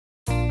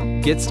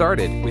Get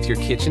started with your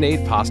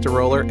KitchenAid pasta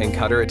roller and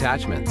cutter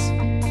attachments.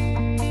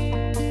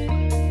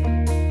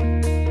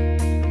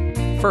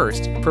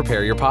 First,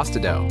 prepare your pasta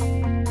dough.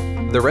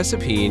 The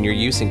recipe in your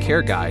use and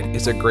care guide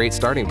is a great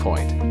starting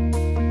point.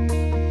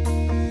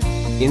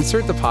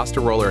 Insert the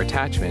pasta roller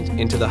attachment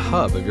into the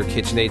hub of your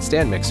KitchenAid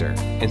stand mixer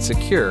and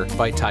secure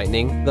by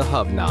tightening the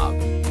hub knob.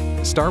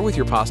 Start with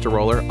your pasta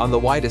roller on the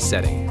widest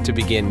setting to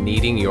begin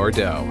kneading your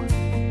dough.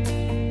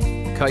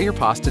 Cut your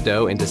pasta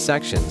dough into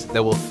sections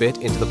that will fit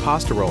into the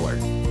pasta roller,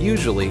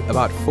 usually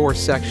about 4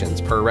 sections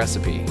per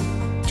recipe.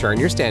 Turn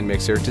your stand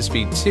mixer to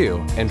speed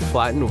 2 and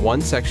flatten one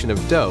section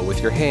of dough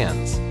with your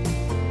hands.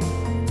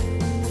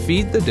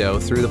 Feed the dough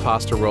through the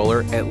pasta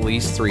roller at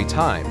least 3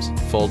 times,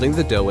 folding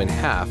the dough in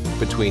half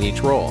between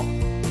each roll.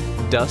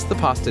 Dust the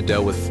pasta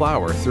dough with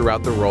flour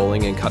throughout the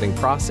rolling and cutting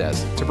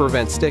process to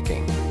prevent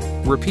sticking.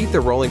 Repeat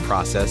the rolling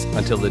process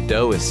until the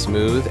dough is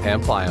smooth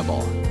and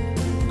pliable.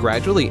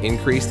 Gradually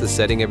increase the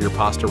setting of your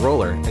pasta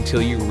roller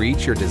until you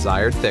reach your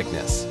desired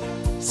thickness.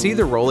 See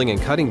the rolling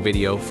and cutting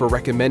video for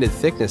recommended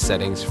thickness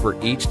settings for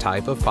each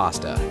type of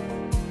pasta.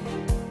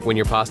 When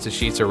your pasta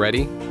sheets are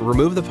ready,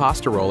 remove the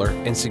pasta roller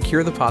and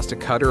secure the pasta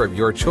cutter of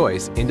your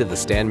choice into the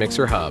stand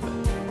mixer hub.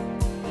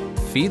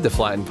 Feed the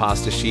flattened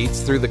pasta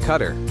sheets through the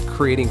cutter,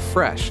 creating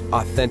fresh,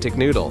 authentic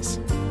noodles.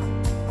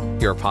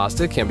 Your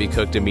pasta can be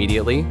cooked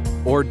immediately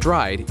or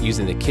dried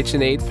using the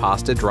KitchenAid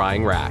pasta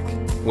drying rack.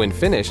 When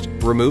finished,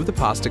 remove the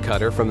pasta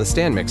cutter from the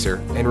stand mixer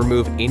and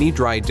remove any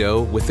dry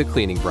dough with the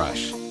cleaning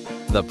brush.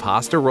 The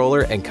pasta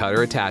roller and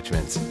cutter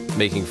attachments.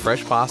 Making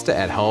fresh pasta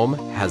at home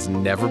has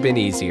never been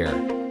easier.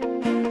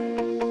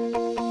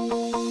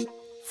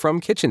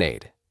 From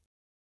KitchenAid.